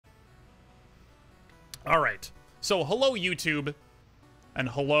Alright, so hello YouTube, and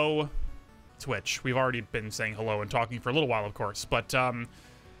hello Twitch. We've already been saying hello and talking for a little while, of course, but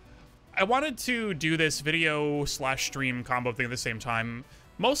I wanted to do this video slash stream combo thing at the same time,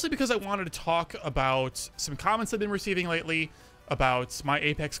 mostly because I wanted to talk about some comments I've been receiving lately about my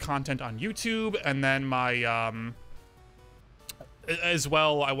Apex content on YouTube, and then my, as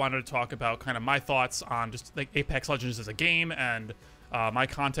well, I wanted to talk about kind of my thoughts on just like Apex Legends as a game and my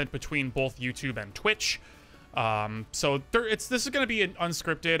content between both YouTube and Twitch. So this is going to be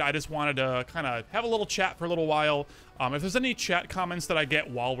unscripted. I just wanted to kind of have a little chat for a little while. If there's any chat comments that I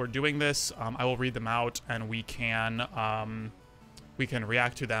get while we're doing this, I will read them out and we can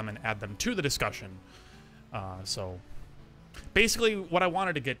react to them and add them to the discussion. So basically what I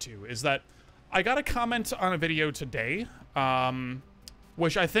wanted to get to is that I got a comment on a video today,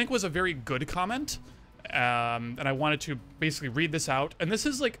 which I think was a very good comment. And I wanted to basically read this out. And this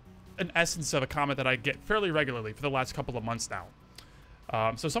is like an essence of a comment that I get fairly regularly for the last couple of months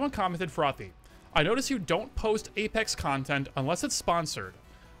now. So someone commented, Frothy, I notice you don't post Apex content unless it's sponsored.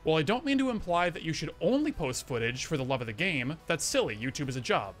 Well, I don't mean to imply that you should only post footage for the love of the game. That's silly. YouTube is a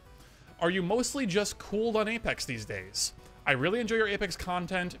job. Are you mostly just cooled on Apex these days? I really enjoy your Apex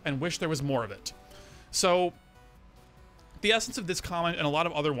content and wish there was more of it. So the essence of this comment and a lot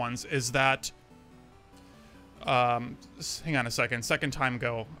of other ones is that hang on a second time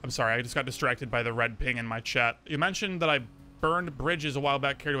go. I'm sorry, I just got distracted by the red ping in my chat. You mentioned that I burned bridges a while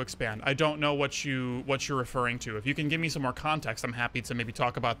back. Care to expand? I don't know what you're referring to. If you can give me some more context, I'm happy to maybe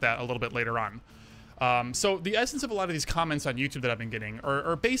talk about that a little bit later on. So the essence of a lot of these comments on YouTube that I've been getting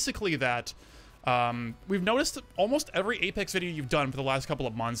are basically that we've noticed that almost every Apex video you've done for the last couple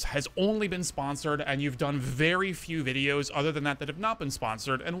of months has only been sponsored, and you've done very few videos other than that have not been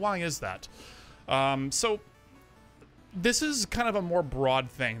sponsored. And why is that? So this is kind of a more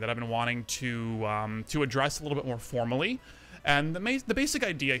broad thing that I've been wanting to address a little bit more formally. And the basic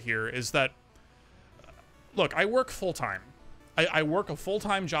idea here is that, look, I work full-time. I work a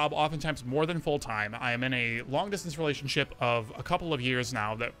full-time job, oftentimes more than full-time. I am in a long-distance relationship of a couple of years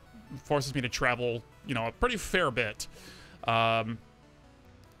now that forces me to travel, you know, a pretty fair bit. And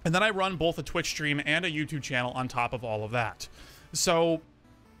then I run both a Twitch stream and a YouTube channel on top of all of that. So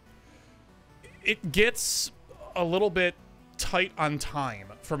it gets a little bit tight on time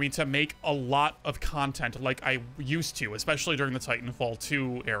for me to make a lot of content like I used to, especially during the Titanfall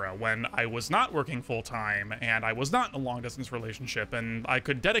 2 era when I was not working full-time and I was not in a long-distance relationship, and I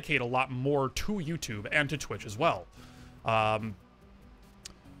could dedicate a lot more to YouTube and to Twitch as well.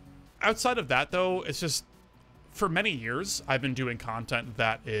 Outside of that, though, it's just, for many years, I've been doing content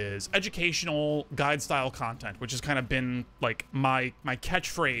that is educational, guide-style content, which has kind of been, like, my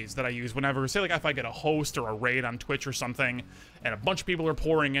catchphrase that I use whenever, say, like, if I get a host or a raid on Twitch or something, and a bunch of people are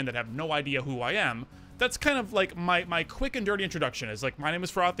pouring in that have no idea who I am, that's kind of, like, my quick and dirty introduction is, like, my name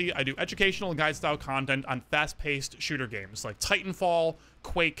is Frothy, I do educational and guide-style content on fast-paced shooter games, like Titanfall,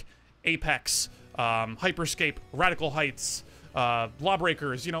 Quake, Apex, Hyperscape, Radical Heights,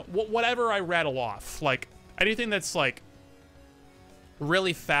 Lawbreakers, you know, whatever I rattle off, like, anything that's, like,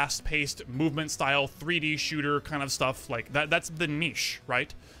 really fast-paced, movement-style, 3D shooter kind of stuff, like, that's the niche,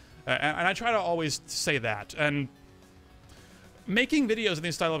 right? And I try to always say that. And making videos in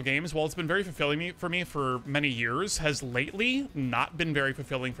these style of games, while it's been very fulfilling for me for many years, has lately not been very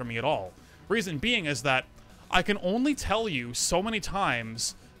fulfilling for me at all. Reason being is that I can only tell you so many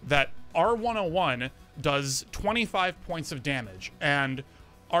times that R101 does 25 points of damage, and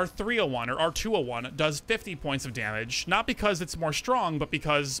R301 or R201 does 50 points of damage, not because it's more strong, but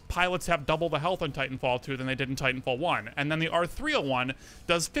because pilots have double the health in Titanfall 2 than they did in Titanfall 1. And then the R301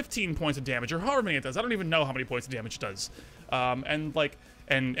 does 15 points of damage, or however many it does. I don't even know how many points of damage it does. And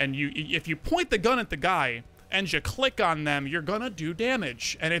if you point the gun at the guy and you click on them, you're gonna do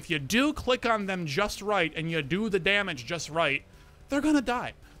damage. And if you do click on them just right and you do the damage just right, they're gonna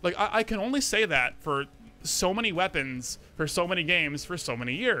die. Like, I can only say that for so many weapons, for so many games, for so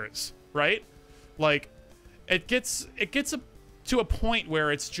many years, right? Like, it gets to a point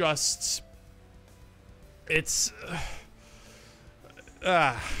where it's just, it's,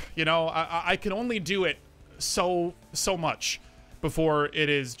 you know, I can only do it so much before it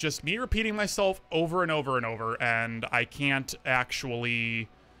is just me repeating myself over and over and over, and I can't actually,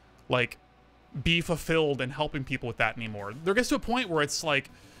 like, be fulfilled in helping people with that anymore. There gets to a point where it's like,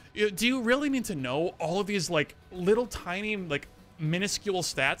 do you really need to know all of these, like, little tiny, like, minuscule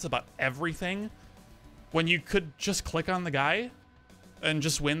stats about everything when you could just click on the guy and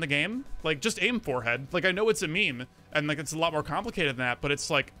just win the game? Like, just aim forehead. Like, I know it's a meme, and, like, it's a lot more complicated than that, but it's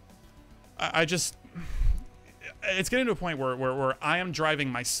like, I just, it's getting to a point where I am driving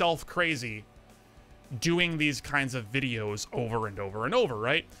myself crazy doing these kinds of videos over and over and over,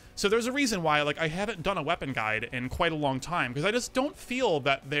 right? So there's a reason why, like, I haven't done a weapon guide in quite a long time, because I just don't feel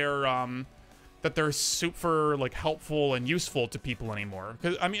that they're super, like, helpful and useful to people anymore.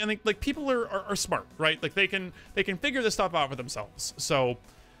 Because I mean, I think, like, people are smart, right? Like, they can figure this stuff out for themselves. So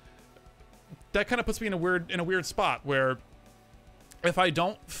that kind of puts me in a weird spot where if I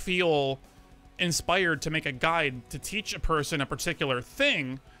don't feel inspired to make a guide to teach a person a particular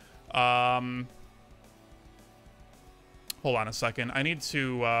thing, hold on a second. I need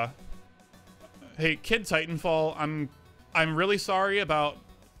to, hey, Kid Titanfall, I'm really sorry about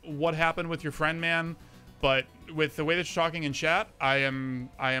what happened with your friend, man, but with the way that you're talking in chat, I am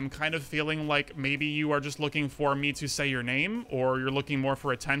kind of feeling like maybe you are just looking for me to say your name, or you're looking more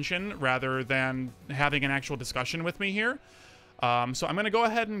for attention rather than having an actual discussion with me here. So I'm going to go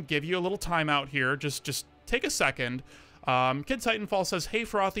ahead and give you a little timeout here. Just take a second. Kid Titanfall says, hey,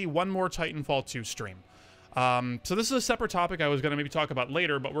 Frothy, one more Titanfall 2 stream. So this is a separate topic I was going to maybe talk about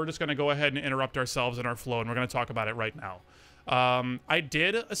later, but we're just going to go ahead and interrupt ourselves in our flow, and we're going to talk about it right now. I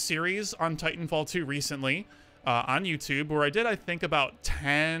did a series on Titanfall 2 recently on YouTube where I did, I think, about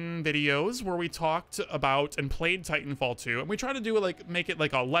 10 videos where we talked about and played Titanfall 2. And we try to do like make it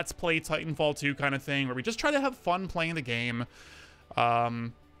like a Let's Play Titanfall 2 kind of thing where we just try to have fun playing the game.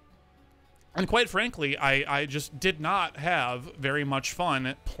 And quite frankly, I just did not have very much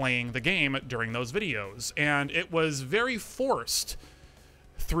fun playing the game during those videos. And it was very forced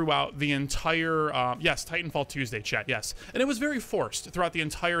throughout the entire, yes, Titanfall Tuesday chat, yes. And it was very forced throughout the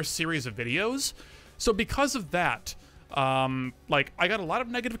entire series of videos. So because of that, like, I got a lot of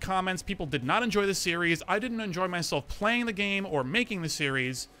negative comments. People did not enjoy the series. I didn't enjoy myself playing the game or making the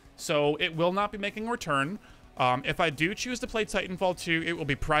series. So it will not be making a return. If I do choose to play Titanfall 2, it will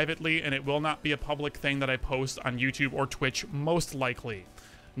be privately, and it will not be a public thing that I post on YouTube or Twitch, most likely.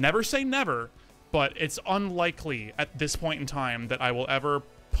 Never say never, but it's unlikely at this point in time that I will ever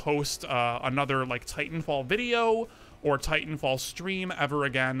post another, like, Titanfall video or Titanfall stream ever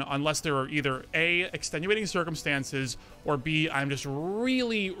again, unless there are either A, extenuating circumstances, or B, I'm just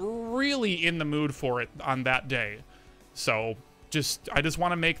really, really in the mood for it on that day. So, I just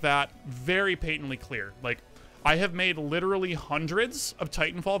want to make that very patently clear. Like, I have made literally hundreds of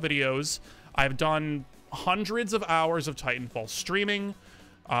Titanfall videos. I've done hundreds of hours of Titanfall streaming.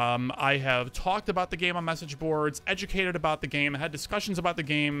 I have talked about the game on message boards, educated about the game, had discussions about the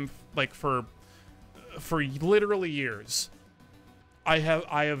game, like, for literally years. I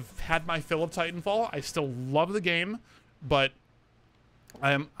have had my fill of Titanfall. I still love the game, but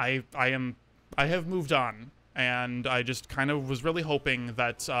I have moved on, and I just kind of was really hoping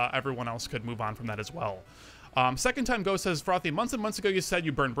that everyone else could move on from that as well. Second Time Go says, Frothy, months and months ago you said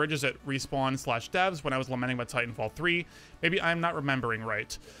you burned bridges at Respawn/devs when I was lamenting about Titanfall 3. Maybe I'm not remembering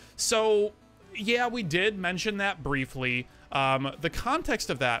right. So, yeah, we did mention that briefly. The context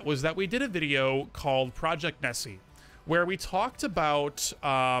of that was that we did a video called Project Nessie, where we talked about,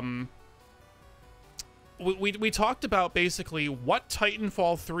 we talked about basically what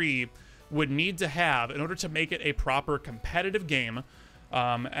Titanfall 3 would need to have in order to make it a proper competitive game,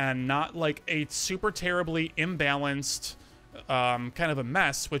 and not like a super terribly imbalanced kind of a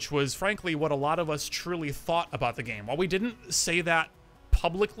mess, which was frankly what a lot of us truly thought about the game. While we didn't say that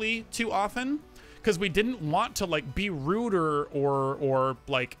publicly too often, because we didn't want to, like, be rude or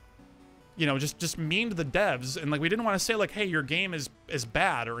like, you know, just mean to the devs, and, like, we didn't want to say, like, hey, your game is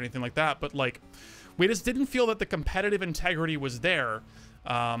bad or anything like that, but, like, we just didn't feel that the competitive integrity was there,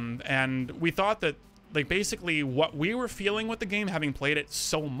 and we thought that, like, basically what we were feeling with the game, having played it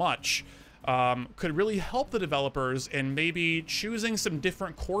so much, could really help the developers in maybe choosing some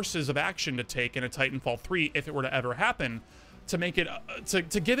different courses of action to take in a Titanfall 3 if it were to ever happen, to make it,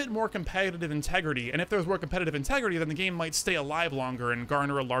 to give it more competitive integrity. And if there's more competitive integrity, then the game might stay alive longer and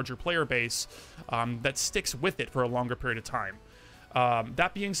garner a larger player base that sticks with it for a longer period of time.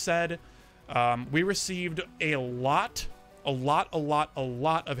 That being said, we received a lot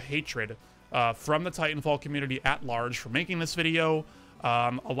of hatred from the Titanfall community at large for making this video.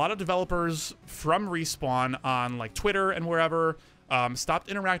 A lot of developers from Respawn on, like, Twitter and wherever stopped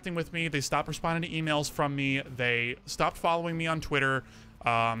interacting with me. They stopped responding to emails from me. They stopped following me on Twitter.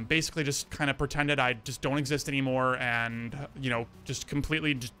 Basically just kind of pretended I just don't exist anymore, and, you know, just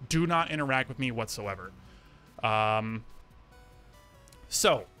completely just do not interact with me whatsoever.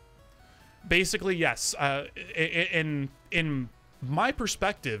 So basically, yes, in my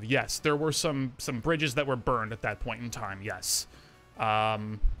perspective, yes, there were some bridges that were burned at that point in time, yes.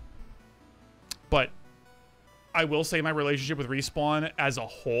 But I will say my relationship with Respawn as a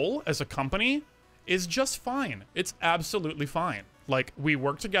whole, as a company, is just fine. It's absolutely fine. Like, we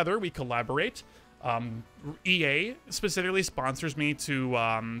work together, we collaborate. EA specifically sponsors me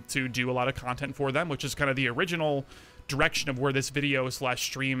to do a lot of content for them, which is kind of the original direction of where this video /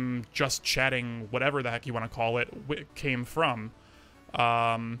 stream, just chatting, whatever the heck you want to call it, came from.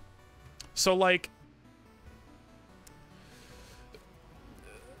 So like,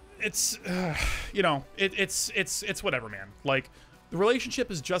 it's you know, it's whatever, man. Like, the relationship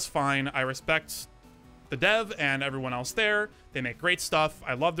is just fine. I respect the dev and everyone else there. They make great stuff.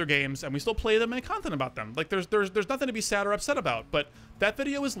 I love their games, and we still play them and make content about them. Like, there's nothing to be sad or upset about. But that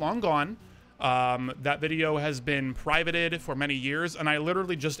video is long gone. That video has been privated for many years, and I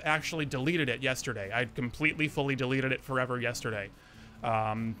literally just actually deleted it yesterday. I completely, fully deleted it forever yesterday.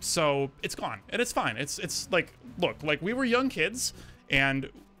 So it's gone, and it's fine. It's like, look, like, we were young kids, and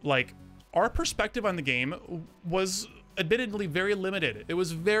like, our perspective on the game was admittedly very limited. It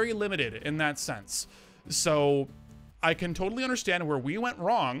was very limited in that sense. So I can totally understand where we went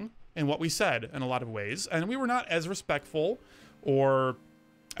wrong in what we said in a lot of ways, and we were not as respectful or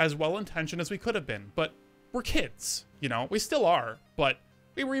as well-intentioned as we could have been. But we're kids, you know? We still are, but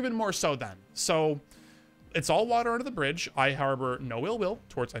we were even more so then. So it's all water under the bridge. I harbor no ill will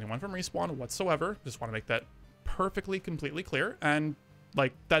towards anyone from Respawn whatsoever. Just want to make that perfectly, completely clear. And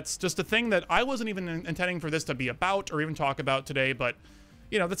like, that's just a thing that I wasn't even intending for this to be about or even talk about today, but,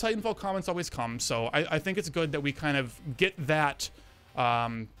 you know, the Titanfall comments always come, so I think it's good that we kind of get that,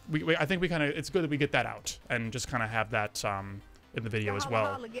 I think we kind of, it's good that we get that out and just kind of have that in the video as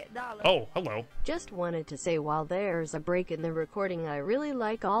well. Oh, hello. Just wanted to say, while there's a break in the recording, I really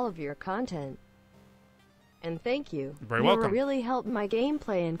like all of your content. And thank you. You're very welcome. You really helped my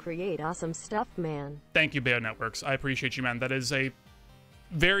gameplay and create awesome stuff, man. Thank you, Bayo Networks. I appreciate you, man. That is a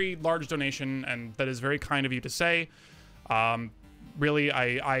very large donation, and that is very kind of you to say. Really,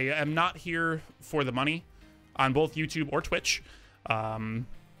 I am not here for the money on both YouTube or Twitch. I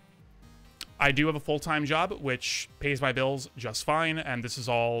do have a full-time job, which pays my bills just fine, and this is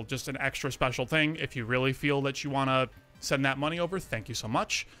all just an extra special thing. If you really feel that you want to send that money over, thank you so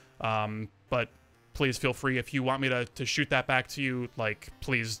much. But please feel free, if you want me to shoot that back to you, like,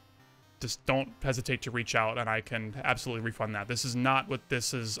 please just don't hesitate to reach out, and I can absolutely refund that. This is not what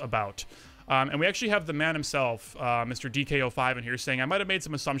this is about. And we actually have the man himself, Mr. DK05, in here saying, I might have made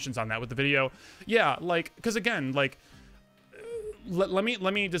some assumptions on that with the video. Yeah, like, because again, like, let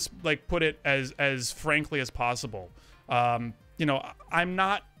me just, like, put it as frankly as possible. You know, I'm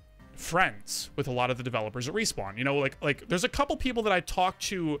not friends with a lot of the developers at Respawn. You know, like there's a couple people that I talk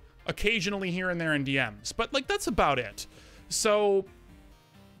to occasionally here and there in DMs, but, like, that's about it. So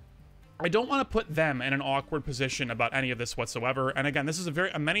I don't want to put them in an awkward position about any of this whatsoever. And again, this is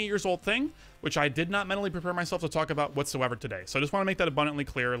a many years old thing, which I did not mentally prepare myself to talk about whatsoever today. So I just want to make that abundantly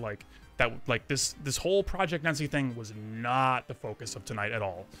clear, like, that, like, this whole Project Nancy thing was not the focus of tonight at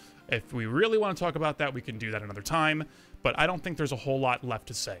all. If we really want to talk about that, we can do that another time, but I don't think there's a whole lot left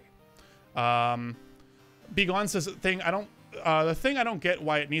to say. Begone says the thing I don't get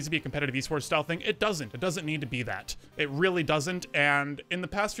why it needs to be a competitive esports style thing. It doesn't need to be that. It really doesn't. And in the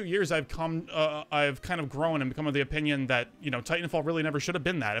past few years, I've kind of grown and become of the opinion that, you know, Titanfall really never should have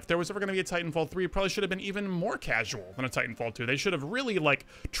been that. If there was ever going to be a Titanfall 3, it probably should have been even more casual than a Titanfall 2. They should have really, like,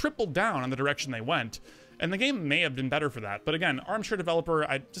 tripled down on the direction they went. And the game may have been better for that. But again, armchair developer,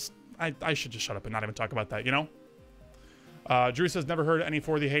 I should just shut up and not even talk about that, you know? Drew says, never heard any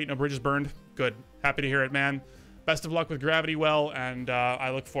for the hate, no bridges burned. Good. Happy to hear it, man. Best of luck with Gravity Well, and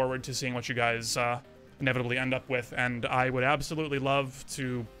I look forward to seeing what you guys inevitably end up with. And I would absolutely love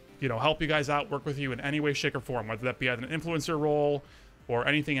to, you know, help you guys out, work with you in any way, shape, or form, whether that be an influencer role or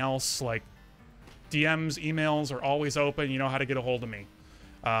anything else. Like, DMs, emails are always open. You know how to get a hold of me.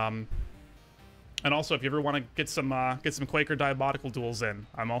 And also, if you ever want to get some Quaker Diabolical duels in,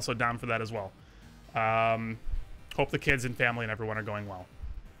 I'm also down for that as well. Hope the kids and family and everyone are going well.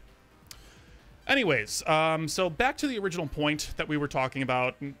 Anyways, so back to the original point that we were talking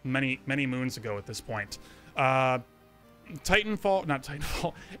about many moons ago at this point.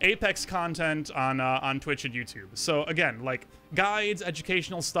 Apex content on Twitch and YouTube. So again, like, guides,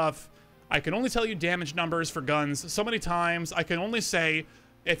 educational stuff. I can only tell you damage numbers for guns so many times. I can only say,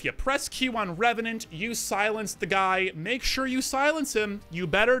 if you press Q on Revenant, you silence the guy. Make sure you silence him. You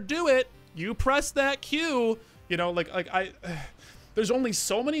better do it. You press that Q. You know, there's only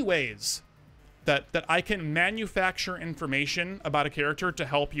so many ways that I can manufacture information about a character to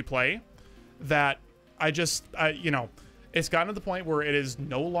help you play, that you know, it's gotten to the point where it is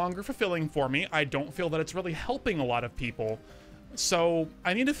no longer fulfilling for me. I don't feel that it's really helping a lot of people. So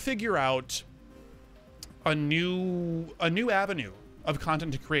I need to figure out a new avenue of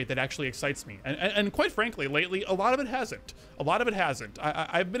content to create that actually excites me. And quite frankly, lately, a lot of it hasn't.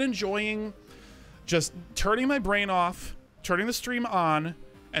 I've been enjoying just turning my brain off, turning the stream on,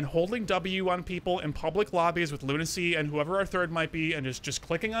 and holding W on people in public lobbies with Lunacy and whoever our third might be, and just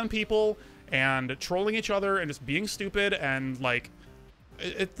clicking on people and trolling each other and just being stupid, and like,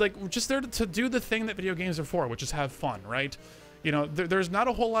 it's like we're just there to do the thing that video games are for, which is have fun, right? You know, there's not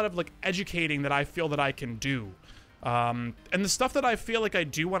a whole lot of like educating that I feel that I can do. And the stuff that I feel like I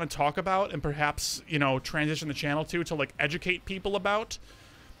do want to talk about and perhaps, you know, transition the channel to like educate people about,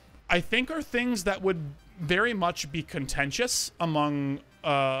 I think are things that would very much be contentious among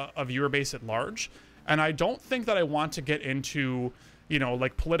a viewer base at large. And I don't think that I want to get into, you know,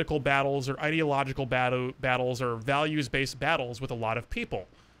 like political battles or ideological battles or values-based battles with a lot of people,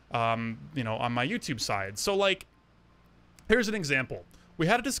 you know, on my YouTube side. So like, here's an example. We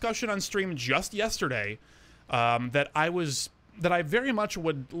had a discussion on stream just yesterday that I very much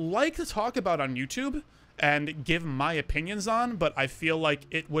would like to talk about on YouTube and give my opinions on, but I feel like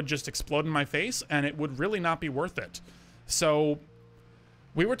it would just explode in my face and it would really not be worth it. So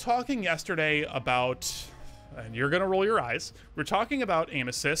we were talking yesterday about, and you're gonna roll your eyes, we're talking about aim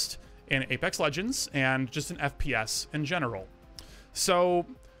assist in Apex Legends and just in FPS in general. So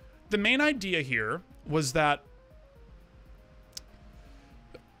the main idea here was that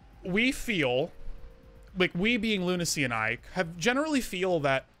we feel, like we being Lunacy and I, have generally feel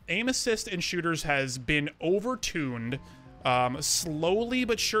that aim assist in shooters has been overtuned slowly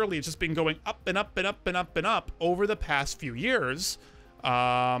but surely. It's just been going up and up and up and up and up over the past few years.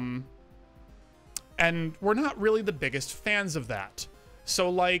 And we're not really the biggest fans of that. So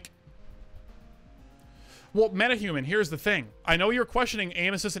like, well, MetaHuman, here's the thing. I know you're questioning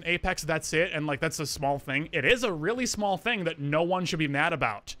aim assist in Apex, that's it, and like that's a small thing. It is a really small thing that no one should be mad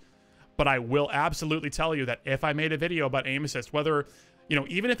about. But I will absolutely tell you that if I made a video about aim assist, whether, you know,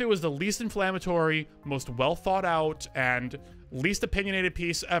 even if it was the least inflammatory, most well thought out, and least opinionated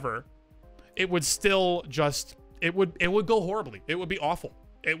piece ever, it would still just, it would go horribly. It would be awful.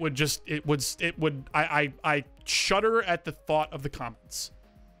 It would just, I shudder at the thought of the comments,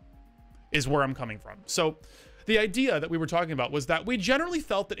 is where I'm coming from. So the idea that we were talking about was that we generally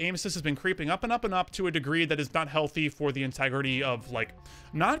felt that aim assist has been creeping up and up and up to a degree that is not healthy for the integrity of like,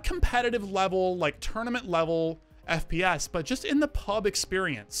 not competitive level, like tournament level FPS, but just in the pub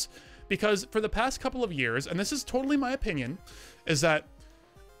experience. Because for the past couple of years, and this is totally my opinion, is that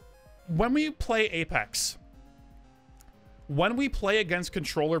when we play Apex, when we play against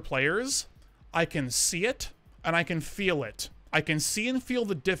controller players, I can see it and I can feel it. I can see and feel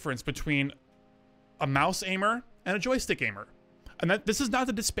the difference between a mouse aimer and a joystick aimer. And that this is not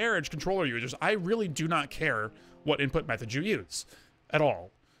to disparage controller users. I really do not care what input method you use at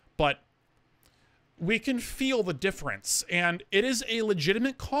all. But we can feel the difference. And it is a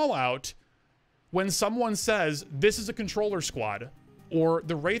legitimate call out when someone says, this is a controller squad, or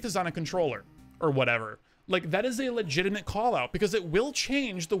the Wraith is on a controller, or whatever. Like, that is a legitimate call out because it will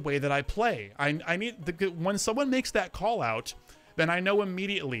change the way that I play. I need, when someone makes that call out, then I know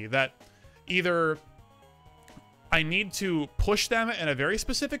immediately that either I need to push them in a very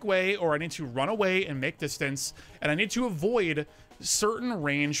specific way, or I need to run away and make distance, and I need to avoid certain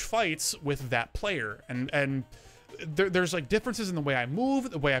range fights with that player. And there's like differences in the way I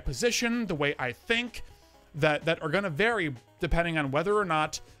move, the way I position, the way I think, that are going to vary depending on whether or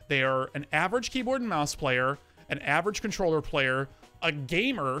not they are an average keyboard and mouse player, an average controller player, a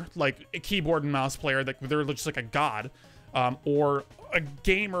gamer, like a keyboard and mouse player, that they're just like a god, or a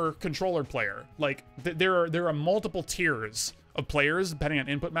gamer controller player. Like there are multiple tiers of players depending on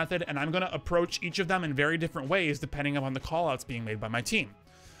input method, and I'm going to approach each of them in very different ways depending upon the callouts being made by my team.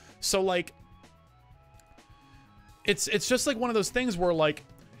 So like, it's just like one of those things where like,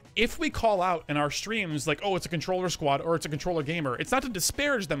 if we call out in our streams like, oh, it's a controller squad or it's a controller gamer, it's not to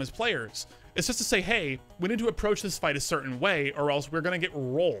disparage them as players. It's just to say, hey, we need to approach this fight a certain way or else we're going to get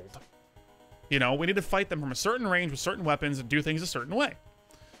rolled. You know, we need to fight them from a certain range with certain weapons and do things a certain way.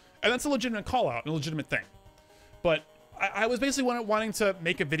 And that's a legitimate call out, a legitimate thing. But I was basically wanting to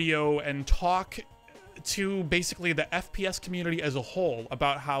make a video and talk to basically the FPS community as a whole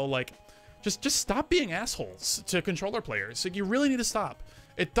about how, like, just stop being assholes to controller players. Like, you really need to stop.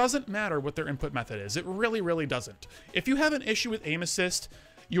 It doesn't matter what their input method is. It really, really doesn't. If you have an issue with aim assist,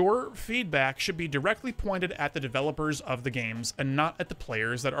 your feedback should be directly pointed at the developers of the games and not at the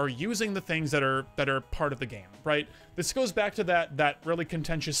players that are using the things that are part of the game, right? This goes back to that really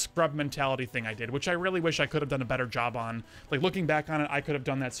contentious scrub mentality thing I did, which I really wish I could have done a better job on. Like, looking back on it, I could have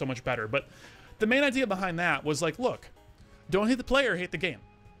done that so much better. But the main idea behind that was like, look, don't hate the player, hate the game.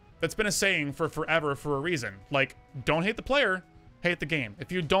 That's been a saying for forever for a reason. Like, don't hate the player, hate the game.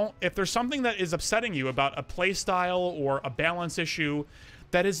 If there's something that is upsetting you about a play style or a balance issue,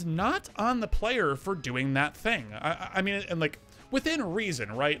 that is not on the player for doing that thing. I mean, and like within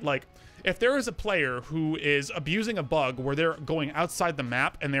reason, right? Like if there is a player who is abusing a bug where they're going outside the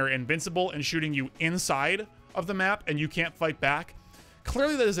map and they're invincible and shooting you inside of the map and you can't fight back,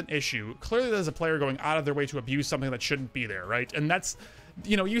 clearly that is an issue. Clearly there's a player going out of their way to abuse something that shouldn't be there, right? And that's,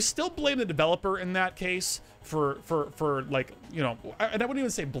 you know, you still blame the developer in that case for like, you know, and I wouldn't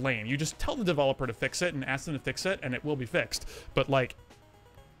even say blame. You just tell the developer to fix it and ask them to fix it and it will be fixed. But like,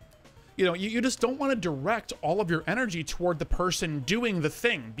 you know, you just don't want to direct all of your energy toward the person doing the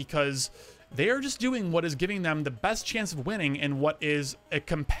thing because they are just doing what is giving them the best chance of winning in what is a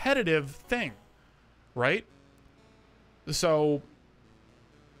competitive thing, right? So,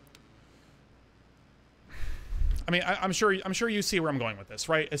 I mean, I'm sure you see where I'm going with this,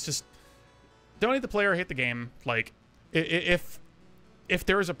 right? It's just don't hate the player, hate the game. Like, if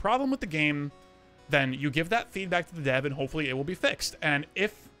there is a problem with the game, then you give that feedback to the dev, and hopefully it will be fixed. And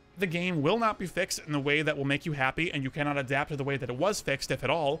if the game will not be fixed in the way that will make you happy, and you cannot adapt to the way that it was fixed, if at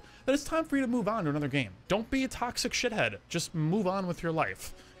all, then it's time for you to move on to another game. Don't be a toxic shithead. Just move on with your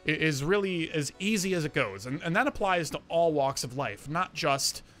life. It is really as easy as it goes, and that applies to all walks of life, not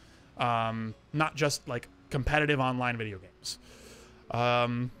just like competitive online video games.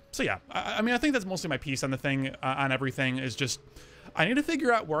 So yeah, I mean, I think that's mostly my piece on the thing, on everything, is just, I need to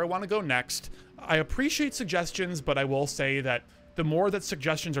figure out where I want to go next. I appreciate suggestions, but I will say that the more that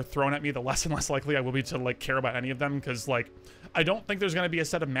suggestions are thrown at me, the less and less likely I will be to like care about any of them, because like, I don't think there's going to be a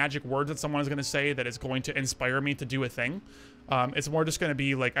set of magic words that someone is going to say that is going to inspire me to do a thing. It's more just going to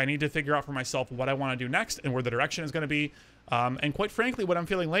be like, I need to figure out for myself what I want to do next and where the direction is going to be. And quite frankly, what I'm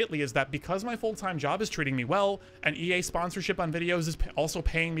feeling lately is that because my full-time job is treating me well, and EA sponsorship on videos is also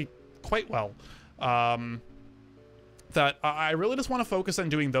paying me quite well, that I really just want to focus on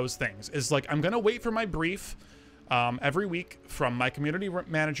doing those things. Is like, I'm going to wait for my brief every week from my community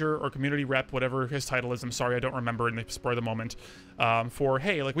manager or community rep, whatever his title is. I'm sorry, I don't remember in the spur of the moment. For,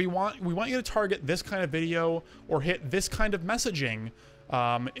 hey, like we want you to target this kind of video or hit this kind of messaging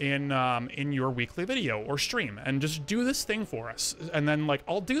in your weekly video or stream, and just do this thing for us. And then like,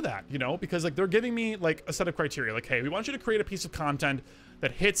 I'll do that, you know, because like they're giving me like a set of criteria, like, hey, we want you to create a piece of content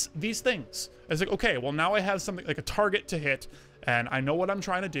that hits these things. It's like, okay, well now I have something like a target to hit, and I know what I'm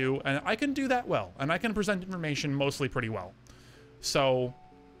trying to do, and I can do that well, and I can present information mostly pretty well. So,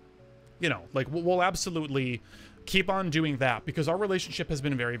 you know, like we'll absolutely keep on doing that, because our relationship has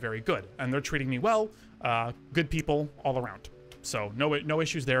been very, very good, and they're treating me well. Good people all around. So no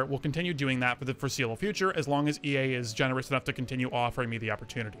issues there. We'll continue doing that for the foreseeable future, as long as EA is generous enough to continue offering me the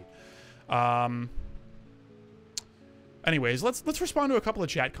opportunity. Anyways, let's respond to a couple of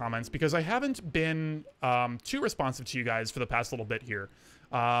chat comments, because I haven't been too responsive to you guys for the past little bit here.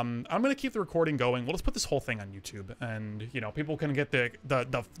 I'm gonna keep the recording going. We'll just put this whole thing on YouTube, and you know, people can get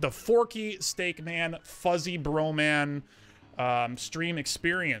the Forky Steak Man, Fuzzy Bro Man stream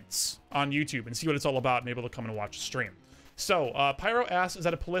experience on YouTube and see what it's all about, and able to come and watch the stream. So Pyro asks, is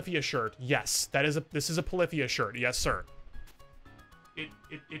that a Polyphia shirt? Yes, this is a Polyphia shirt. Yes, sir. It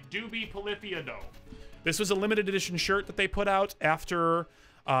do be Polyphia though. This was a limited edition shirt that they put out after,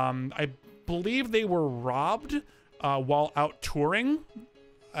 I believe they were robbed while out touring.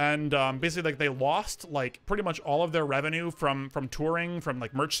 And basically, like, they lost, like, pretty much all of their revenue from touring, from,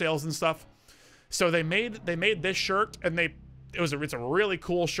 like, merch sales and stuff. So they made this shirt, and it's a really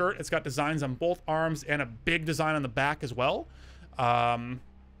cool shirt. It's got designs on both arms and a big design on the back as well. I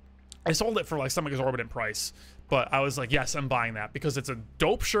sold it for, like, some exorbitant price. But I was like, yes, I'm buying that, because it's a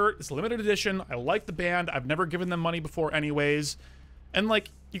dope shirt. It's limited edition. I like the band. I've never given them money before anyways. And like,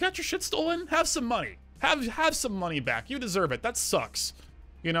 you got your shit stolen? Have some money. Have some money back. You deserve it. That sucks.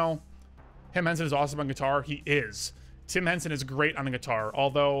 You know, Tim Henson is awesome on guitar. He is. Tim Henson is great on the guitar.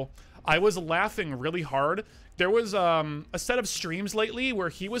 Although I was laughing really hard. There was a set of streams lately where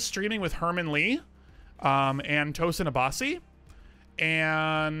he was streaming with Herman Lee and Tosin Abasi.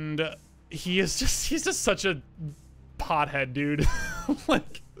 And he's just such a pothead, dude.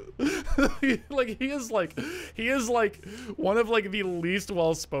 like he is like one of like the least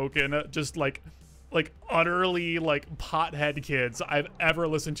well-spoken, just like utterly like pothead kids I've ever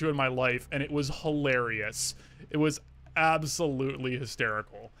listened to in my life, and it was hilarious. It was absolutely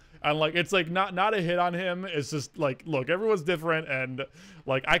hysterical. And like, it's like not a hit on him. It's just like, look, everyone's different, and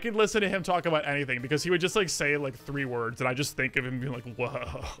like, I could listen to him talk about anything, because he would just like say like 3 words, and I just think of him being like,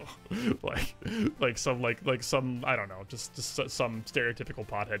 whoa, like some I don't know, just some stereotypical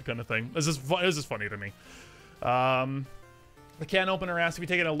pothead kind of thing. This is funny to me. The can opener asks if you've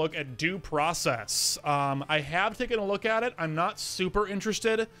taken a look at Due Process. I have taken a look at it. I'm not super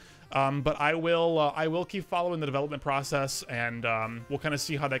interested. But I will keep following the development process, and we'll kind of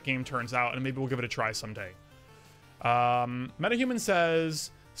see how that game turns out, and maybe we'll give it a try someday. MetaHuman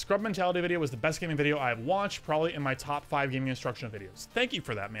says, Scrub Mentality video was the best gaming video I've watched, probably in my top 5 gaming instructional videos. Thank you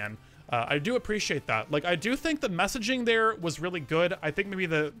for that, man. I do appreciate that. Like, I do think the messaging there was really good. I think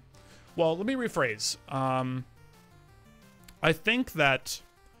maybe well, let me rephrase. I think that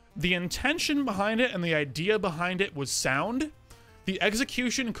the intention behind it and the idea behind it was sound. The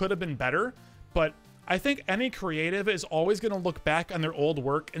execution could have been better, but I think any creative is always going to look back on their old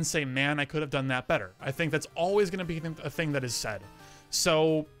work and say, man, I could have done that better. I think that's always going to be a thing that is said.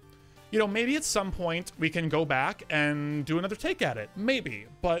 So, you know, maybe at some point we can go back and do another take at it. Maybe,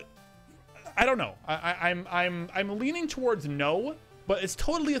 but I don't know. I'm leaning towards no, but it's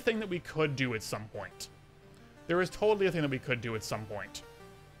totally a thing that we could do at some point. There is totally a thing that we could do at some point.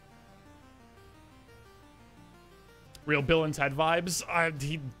 Real Bill and Ted vibes.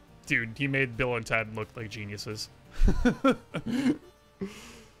 Dude, he made Bill and Ted look like geniuses.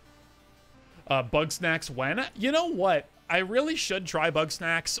 Bug Snacks when? You know what? I really should try Bug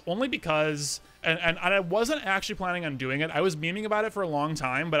Snacks only because, and I wasn't actually planning on doing it. I was memeing about it for a long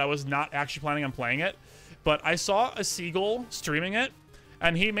time, but I was not actually planning on playing it. But I saw a Seagull streaming it,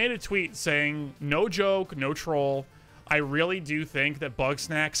 and he made a tweet saying, no joke, no troll, I really do think that Bug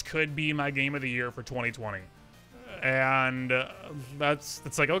Snacks could be my game of the year for 2020. And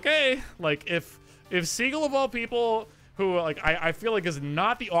that's like, okay, like if Seagull of all people who like I feel like is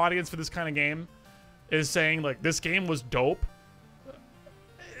not the audience for this kind of game is saying like this game was dope,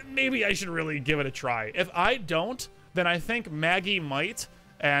 maybe I should really give it a try. If I don't, then I think Maggie might,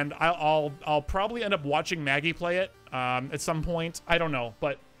 and I'll probably end up watching Maggie play it at some point. I don't know,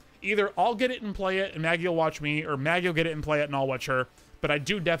 but either I'll get it and play it and Maggie will watch me, or Maggie will get it and play it and I'll watch her. But I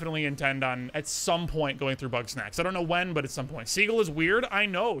do definitely intend on, at some point, going through Bug Snacks. I don't know when, but at some point. Seagull is weird. I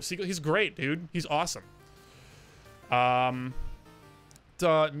know. Seagull, he's great, dude. He's awesome. Beagle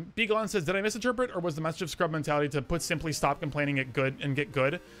says, did I misinterpret, or was the message of Scrub Mentality to put simply stop complaining, get good, and get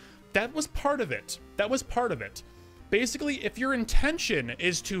good? That was part of it. That was part of it. Basically, if your intention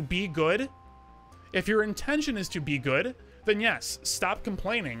is to be good, then yes, stop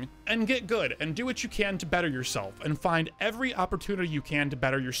complaining and get good and do what you can to better yourself and find every opportunity you can to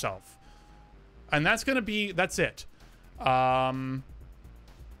better yourself. And that's it. But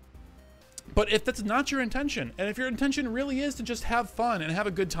if that's not your intention, and if your intention really is to just have fun and have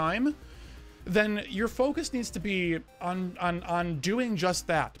a good time, then your focus needs to be on doing just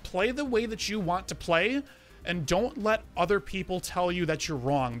that. Play the way that you want to play, and don't let other people tell you that you're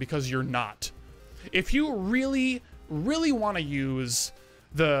wrong, because you're not. If you really want to use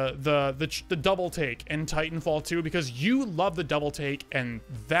the double take in Titanfall 2 because you love the double take, and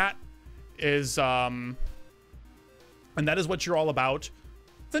that is what you're all about,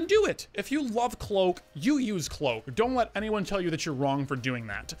 then do it. If you love Cloak, you use Cloak. Don't let anyone tell you that you're wrong for doing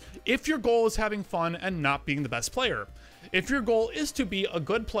that. If your goal is having fun and not being the best player, if your goal is to be a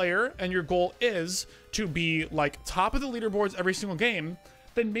good player and your goal is to be like top of the leaderboards every single game,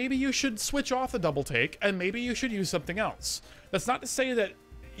 then maybe you should switch off the double take and maybe you should use something else. That's not to say that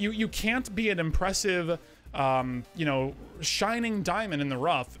you can't be an impressive, you know, shining diamond in the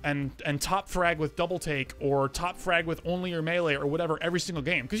rough and top frag with double take or top frag with only your melee or whatever every single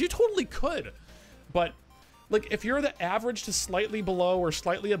game, because you totally could. But like, if you're the average to slightly below or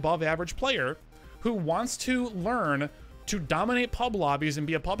slightly above average player who wants to learn to dominate pub lobbies and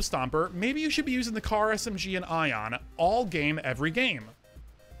be a pub stomper, maybe you should be using the car SMG and Ion all game every game.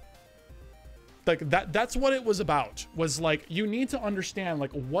 Like that's what it was about, was like, you need to understand,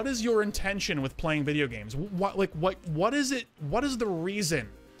 like, what is your intention with playing video games? What is it? What is the reason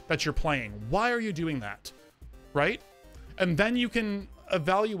that you're playing? Why are you doing that? Right? And then you can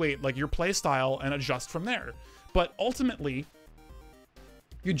evaluate like your play style and adjust from there. But ultimately,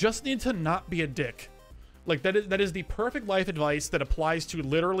 you just need to not be a dick. Like that is the perfect life advice that applies to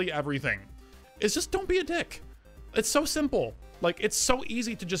literally everything. Is just don't be a dick. It's so simple. Like, it's so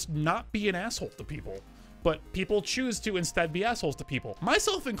easy to just not be an asshole to people, but people choose to instead be assholes to people,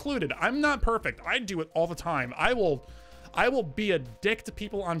 myself included. I'm not perfect. I do it all the time. I will be a dick to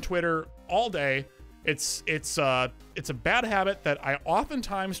people on Twitter all day. It's a bad habit that I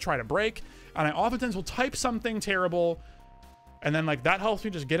oftentimes try to break, and I oftentimes will type something terrible, and then like that helps me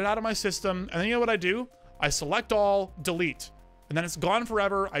just get it out of my system. And then you know what I do? I select all, delete, and then it's gone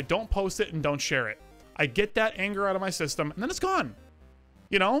forever. I don't post it and don't share it. I get that anger out of my system, and then it's gone.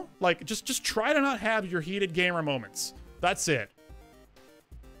 You know, like just try to not have your heated gamer moments. That's it.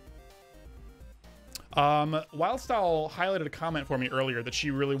 Wildstyle highlighted a comment for me earlier that she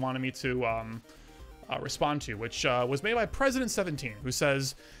really wanted me to respond to, which was made by President17, who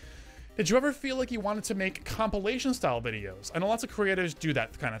says, Did you ever feel like you wanted to make compilation style videos? I know lots of creators do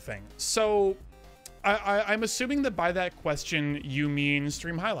that kind of thing. So I'm assuming that by that question, you mean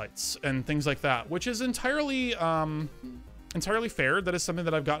stream highlights and things like that, which is entirely fair. That is something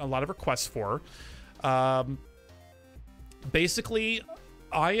that I've gotten a lot of requests for. Basically,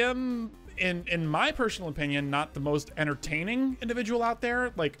 I am, in my personal opinion, not the most entertaining individual out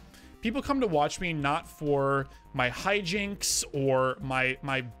there. Like, people come to watch me not for my hijinks or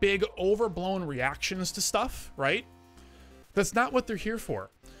my big overblown reactions to stuff, right? That's not what they're here for.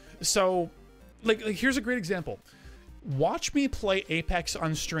 So, like here's a great example. Watch me play Apex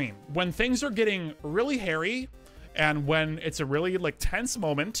on stream. When things are getting really hairy and when it's a really like tense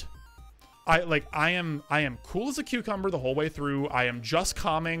moment, I am cool as a cucumber the whole way through. I am just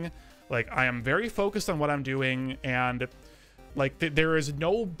calming. Like, I am very focused on what I'm doing, and like there is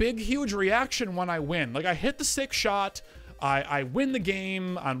no big huge reaction when I win. Like, I hit the 6th shot, I win the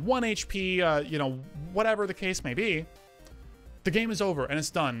game on 1 HP, you know, whatever the case may be. The game is over and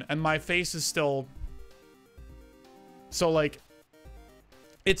it's done, and my face is still. So like,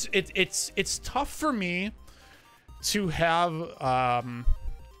 it's tough for me to have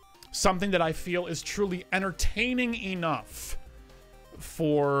something that I feel is truly entertaining enough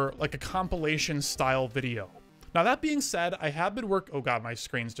for like a compilation style video. Now, that being said, I have been oh god, my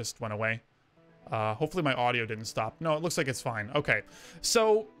screens just went away. Hopefully my audio didn't stop. No, it looks like it's fine. Okay,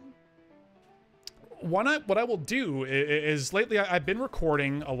 so what I will do is lately I've been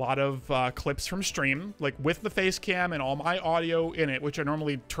recording a lot of clips from stream, like with the face cam and all my audio in it, which I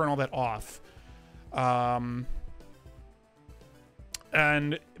normally turn all that off.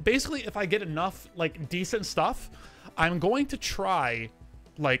 And basically, if I get enough like decent stuff, I'm going to try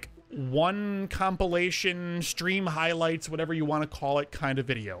like one compilation, stream highlights, whatever you want to call it, kind of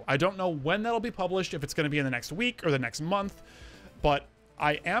video. I don't know when that'll be published, if it's going to be in the next week or the next month, but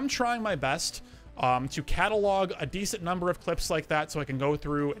I am trying my best to catalog a decent number of clips like that so I can go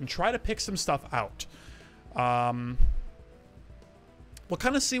through and try to pick some stuff out. We'll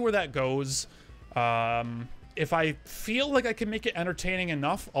kind of see where that goes. If I feel like I can make it entertaining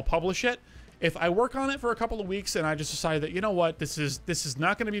enough, I'll publish it. If I work on it for a couple of weeks and I just decide that, you know what, this is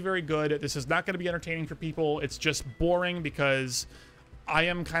not going to be very good, this is not going to be entertaining for people, it's just boring because I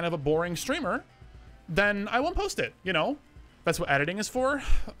am kind of a boring streamer, then I won't post it, you know? That's what editing is for.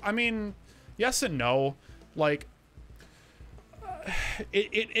 I mean, yes and no. Like,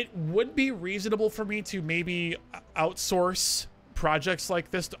 it would be reasonable for me to maybe outsource projects like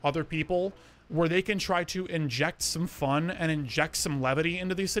this to other people, where they can try to inject some fun and inject some levity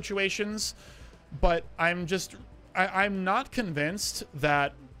into these situations. But I'm not convinced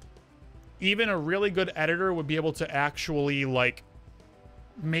that even a really good editor would be able to actually like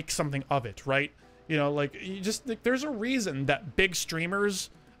make something of it, right? You know, like, there's a reason that big streamers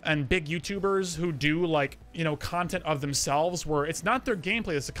and big YouTubers who do like, you know, content of themselves, where it's not their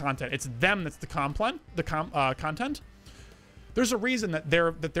gameplay that's the content, it's them that's the content. There's a reason that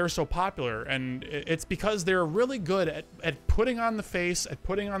they're so popular, and it's because they're really good at putting on the face, at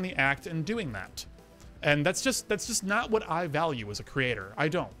putting on the act, and doing that. And that's just not what I value as a creator. I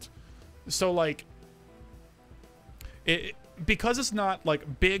don't. So like, because it's not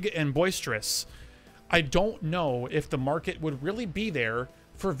like big and boisterous, I don't know if the market would really be there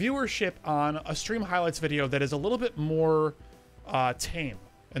for viewership on a stream highlights video that is a little bit more tame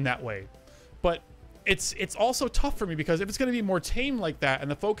in that way. But it's also tough for me, because if it's going to be more tame like that and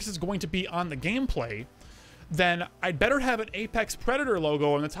the focus is going to be on the gameplay, then I'd better have an Apex Predator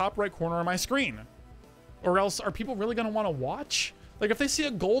logo in the top right corner of my screen. Or else, are people really going to want to watch? Like, if they see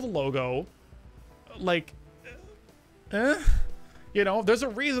a gold logo, like, you know, there's a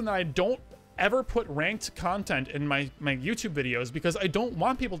reason that I don't ever put ranked content in my YouTube videos, because I don't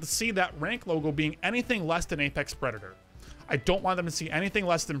want people to see that rank logo being anything less than Apex Predator. I don't want them to see anything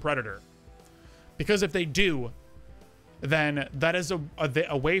less than Predator. Because if they do, then that is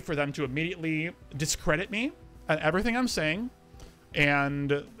a way for them to immediately discredit me and everything I'm saying.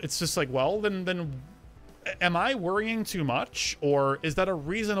 And it's just like, well, then am I worrying too much? Or is that a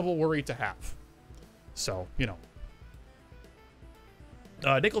reasonable worry to have? So, you know.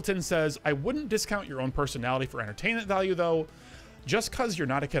 Nickelton says, I wouldn't discount your own personality for entertainment value, though. Just because you're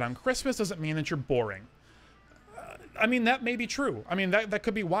not a kid on Christmas doesn't mean that you're boring. I mean, that may be true. I mean, that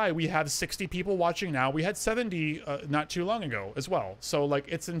could be why we have 60 people watching now. We had 70 not too long ago as well. So like,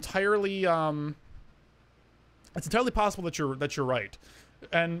 it's entirely possible that you're right.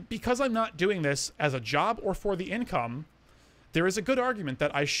 And because I'm not doing this as a job or for the income, there is a good argument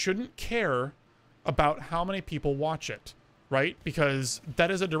that I shouldn't care about how many people watch it, right? Because that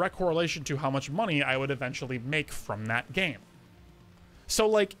is a direct correlation to how much money I would eventually make from that game. So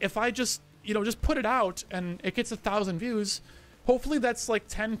like if I just, you know, just put it out and it gets 1,000 views, hopefully that's like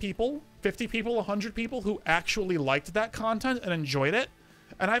 10 people, 50 people, 100 people who actually liked that content and enjoyed it.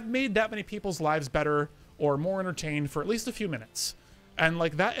 And I've made that many people's lives better or more entertained for at least a few minutes. And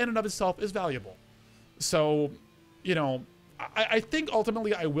like that in and of itself is valuable. So, you know, I think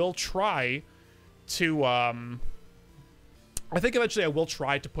ultimately I will try to, I think eventually I will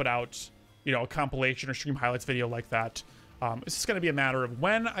try to put out, you know, a compilation or stream highlights video like that. It's just going to be a matter of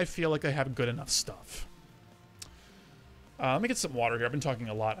when I feel like I have good enough stuff. Let me get some water here. I've been talking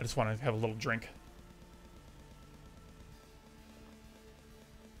a lot. I just want to have a little drink.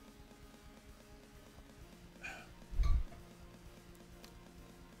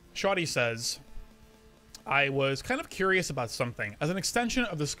 Shoddy says, I was kind of curious about something. As an extension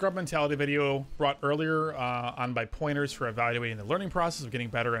of the scrub mentality video brought earlier on by pointers for evaluating the learning process of getting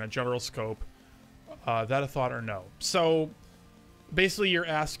better in a general scope, that a thought or no? So basically you're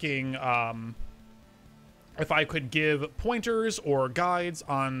asking if I could give pointers or guides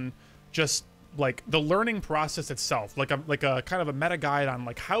on just like the learning process itself, like a kind of a meta guide on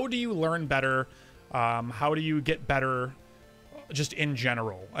like how do you learn better, how do you get better just in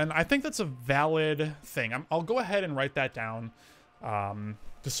general. And I think that's a valid thing. I'll go ahead and write that down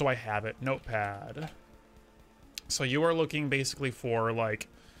just so I have it. Notepad. So you are looking basically for like,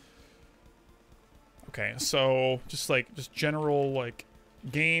 okay, so just general like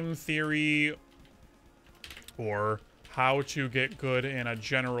game theory or how to get good in a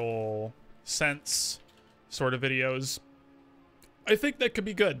general sense sort of videos. I think that could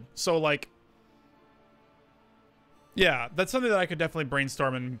be good. So like, yeah, that's something that I could definitely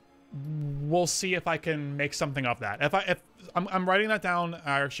brainstorm, and we'll see if I can make something of that. If I'm writing that down,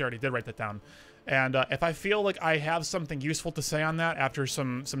 I actually already did write that down, and if I feel like I have something useful to say on that after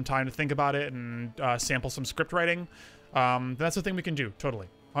some time to think about it and sample some script writing, that's the thing we can do. Totally,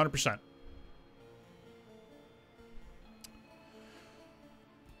 100%.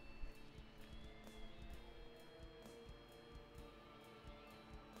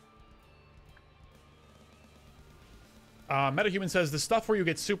 MetaHuman says, the stuff where you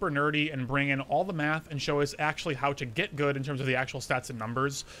get super nerdy and bring in all the math and show us actually how to get good in terms of the actual stats and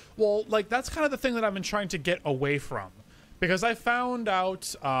numbers. Well, like, that's kind of the thing that I've been trying to get away from. Because I found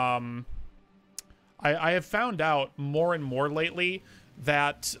out, I have found out more and more lately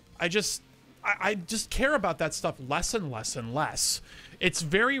that I just care about that stuff less and less and less. It's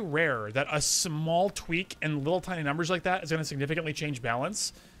very rare that a small tweak in little tiny numbers like that is going to significantly change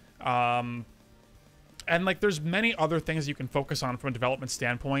balance. And like, there's many other things you can focus on from a development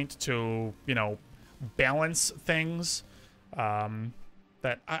standpoint to, you know, balance things.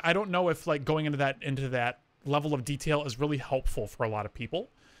 That I don't know if like going into that level of detail is really helpful for a lot of people.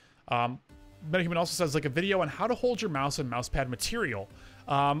 MetaHuman also says like a video on how to hold your mouse and mousepad material.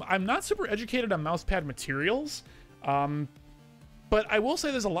 I'm not super educated on mousepad materials, but I will say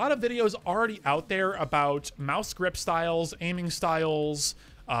there's a lot of videos already out there about mouse grip styles, aiming styles.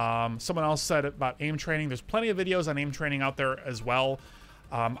 Someone else said about aim training. There's plenty of videos on aim training out there as well.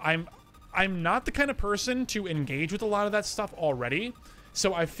 I'm not the kind of person to engage with a lot of that stuff already.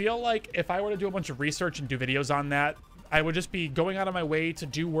 So I feel like if I were to do a bunch of research and do videos on that, I would just be going out of my way to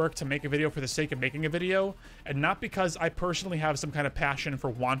do work to make a video for the sake of making a video, and not because I personally have some kind of passion for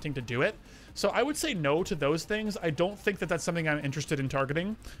wanting to do it. So I would say no to those things. I don't think that that's something I'm interested in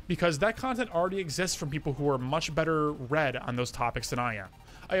targeting, because that content already exists from people who are much better read on those topics than I am.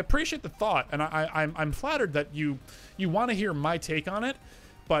 I appreciate the thought, and I'm flattered that you want to hear my take on it,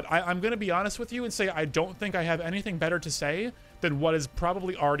 but I'm going to be honest with you and say I don't think I have anything better to say than what is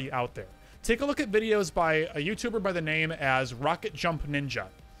probably already out there. Take a look at videos by a YouTuber by the name as Rocket Jump Ninja.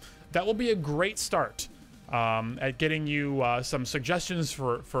 That will be a great start at getting you some suggestions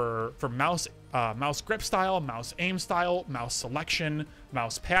for mouse grip style, mouse aim style, mouse selection,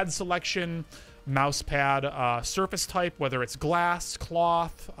 mouse pad selection, mouse pad surface type, whether it's glass,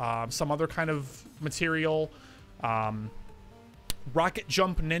 cloth, some other kind of material. Rocket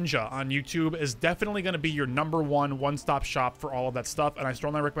Jump Ninja on YouTube is definitely going to be your #1 one-stop shop for all of that stuff, and I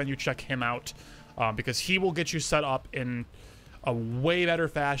strongly recommend you check him out because he will get you set up in a way better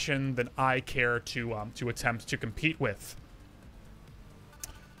fashion than I care to attempt to compete with.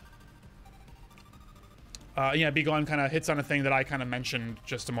 Yeah, Be Gone kind of hits on a thing that I kind of mentioned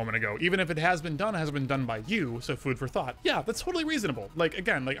just a moment ago. Even if it has been done by you, so food for thought. Yeah, that's totally reasonable. Like,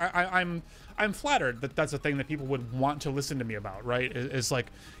 again, like I'm flattered that that's a thing that people would want to listen to me about, right? Is like,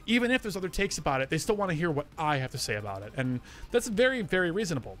 even if there's other takes about it, they still want to hear what I have to say about it. And that's very, very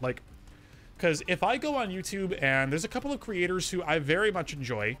reasonable. Like, because if I go on YouTube and there's a couple of creators who I very much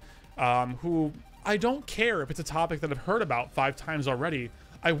enjoy, who I don't care if it's a topic that I've heard about 5 times already.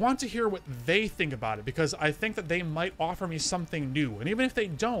 I want to hear what they think about it, because I think that they might offer me something new. And even if they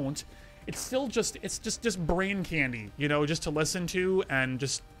don't, it's still just, it's just brain candy, you know, just to listen to and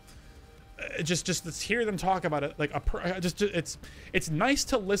just let's hear them talk about it. Like it's nice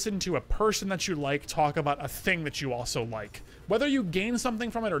to listen to a person that you like talk about a thing that you also like. Whether you gain something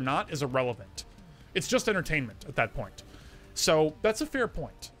from it or not is irrelevant. It's just entertainment at that point. So that's a fair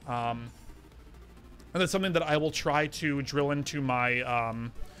point. And that's something that I will try to drill into my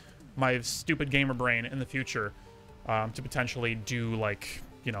my stupid gamer brain in the future, to potentially do, like,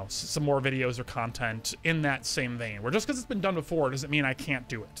 you know, some more videos or content in that same vein. Where just because it's been done before doesn't mean I can't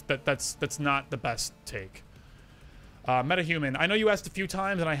do it. That's not the best take. Metahuman, I know you asked a few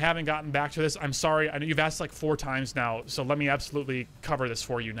times and I haven't gotten back to this. I'm sorry. I know you've asked like 4 times now, so let me absolutely cover this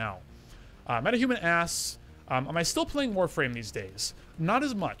for you now. Metahuman asks, am I still playing Warframe these days? Not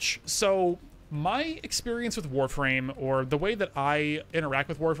as much. So my experience with Warframe, or the way that I interact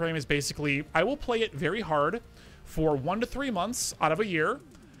with Warframe, is basically I will play it very hard for 1 to 3 months out of a year,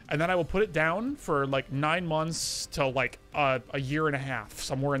 and then I will put it down for like 9 months to like a year and a half,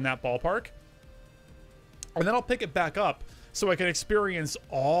 somewhere in that ballpark. And then I'll pick it back up so I can experience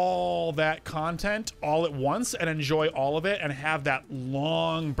all that content all at once and enjoy all of it and have that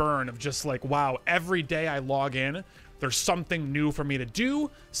long burn of just like, wow, every day I log in, there's something new for me to do,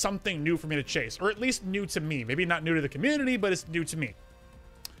 something new for me to chase, or at least new to me. Maybe not new to the community, but it's new to me.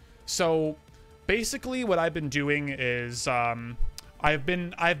 So basically what I've been doing is I've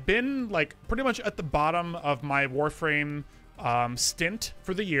been like pretty much at the bottom of my Warframe stint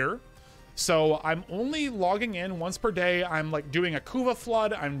for the year. So I'm only logging in once per day. I'm like doing a Kuva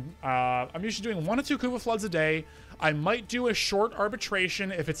flood. I'm usually doing 1 to 2 Kuva floods a day. I might do a short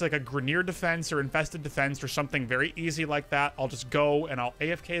arbitration if it's like a Grineer defense or infested defense or something very easy like that. I'll just go and I'll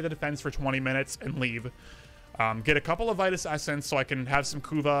AFK the defense for 20 minutes and leave. Get a couple of Vitus Essence so I can have some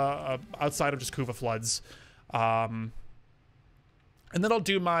Kuva outside of just Kuva floods. And then I'll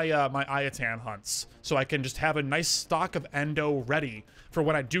do my my Ayatan hunts, so I can just have a nice stock of Endo ready for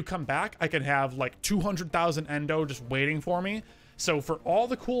when I do come back. I can have like 200,000 Endo just waiting for me. So for all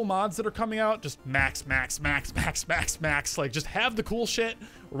the cool mods that are coming out, just max, like just have the cool shit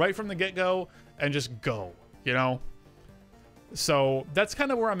right from the get-go and just go, you know? So that's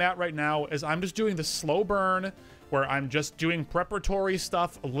kind of where I'm at right now, is I'm just doing the slow burn where I'm just doing preparatory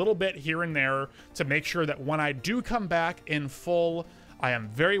stuff a little bit here and there to make sure that when I do come back in full, I am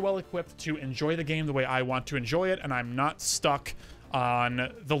very well equipped to enjoy the game the way I want to enjoy it, and I'm not stuck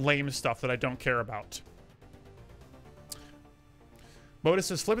on the lame stuff that I don't care about. Modus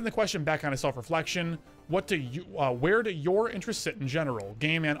says, flipping the question back on a self-reflection, what do you, where do your interests sit in general,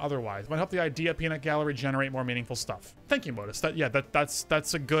 game and otherwise? Might help the idea Peanut Gallery generate more meaningful stuff. Thank you, Modus.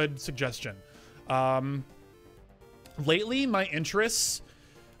 That's a good suggestion. Lately, my interests,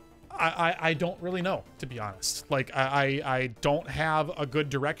 I don't really know, to be honest. Like, I don't have a good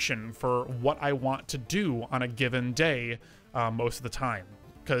direction for what I want to do on a given day most of the time,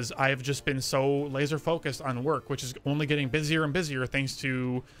 because I've just been so laser focused on work, which is only getting busier and busier thanks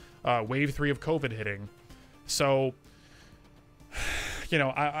to wave 3 of COVID hitting. So, you know,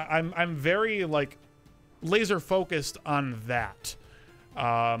 I'm very like laser focused on that.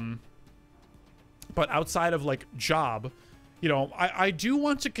 But outside of like job, you know, I do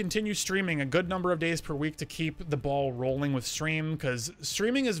want to continue streaming a good number of days per week to keep the ball rolling with stream, because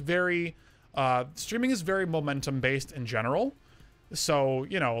streaming is very momentum based in general. So,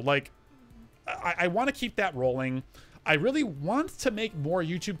 you know, like I want to keep that rolling. I really want to make more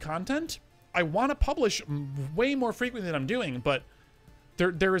YouTube content. I want to publish way more frequently than I'm doing, but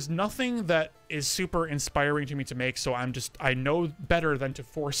there is nothing that is super inspiring to me to make, so I know better than to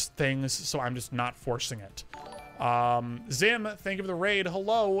force things, so I'm just not forcing it. Zim, thank you for the raid.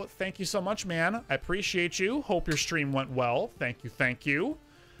 Hello, thank you so much, man. I appreciate you. Hope your stream went well. Thank you.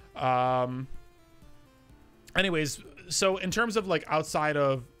 Anyways, so in terms of like outside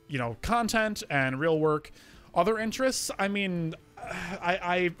of, you know, content and real work, other interests, I mean,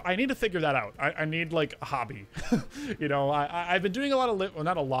 I need to figure that out. I need like a hobby. You know, I've been doing a lot of well,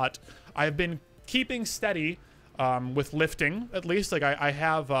 not a lot. I've been keeping steady with lifting, at least. Like I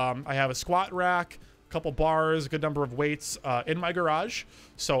have a squat rack, a couple bars, a good number of weights in my garage.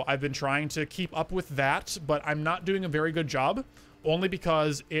 So I've been trying to keep up with that, but I'm not doing a very good job, only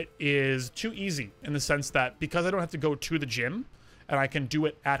because it is too easy, in the sense that because I don't have to go to the gym and I can do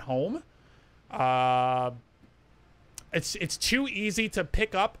it at home, it's too easy to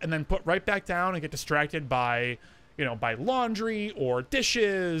pick up and then put right back down and get distracted by, you know, by laundry or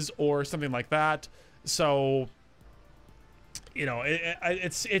dishes or something like that. So you know,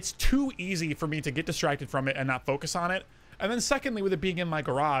 it's too easy for me to get distracted from it and not focus on it. And then secondly, with it being in my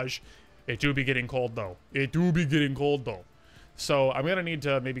garage, it do be getting cold though. It do be getting cold though. So I'm gonna need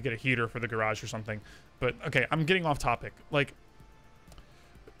to maybe get a heater for the garage or something. But okay, I'm getting off topic. Like,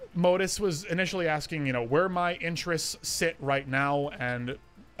 Modus was initially asking, you know, where my interests sit right now, and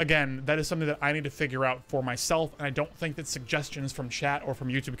again, that is something that I need to figure out for myself, and I don't think that suggestions from chat or from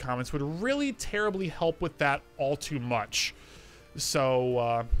YouTube comments would really terribly help with that all too much.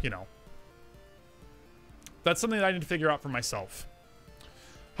 So, you know, that's something that I need to figure out for myself.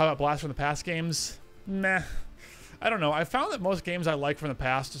 How about Blast from the Past games? Meh. I don't know. I found that most games I like from the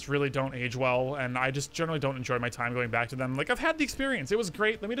past just really don't age well, and I just generally don't enjoy my time going back to them. Like, I've had the experience. It was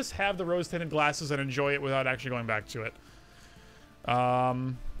great. Let me just have the rose-tinted glasses and enjoy it without actually going back to it.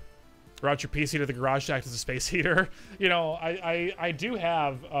 Route your PC to the garage to act as a space heater. You know, I do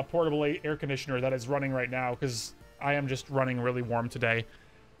have a portable air conditioner that is running right now because I am just running really warm today.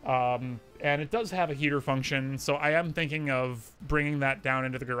 And it does have a heater function, so I am thinking of bringing that down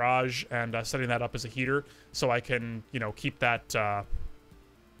into the garage and setting that up as a heater, so I can, you know, keep that, I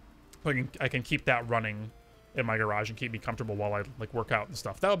can keep that running in my garage and keep me comfortable while I, like, work out and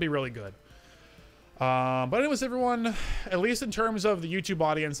stuff. That would be really good. But anyways, everyone, at least in terms of the YouTube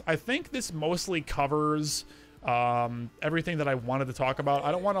audience, I think this mostly covers everything that I wanted to talk about.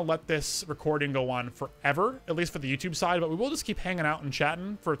 I don't want to let this recording go on forever, at least for the YouTube side, but we will just keep hanging out and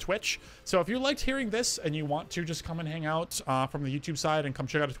chatting for Twitch. So if you liked hearing this and you want to just come and hang out from the YouTube side and come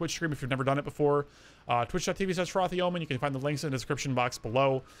check out a Twitch stream if you've never done it before, twitch.tv/FrothyOmen. You can find the links in the description box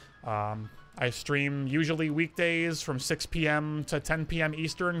below. I stream usually weekdays from 6 p.m. to 10 p.m.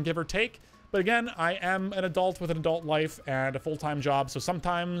 Eastern, give or take. But again, I am an adult with an adult life and a full-time job, so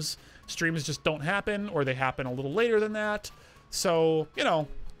sometimes streams just don't happen, or they happen a little later than that. So, you know,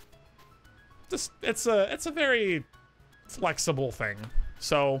 just it's a very flexible thing.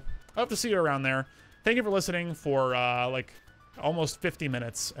 So I hope to see you around there. Thank you for listening for like almost 50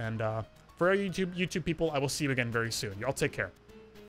 minutes, and for our YouTube people, I will see you again very soon. Y'all take care.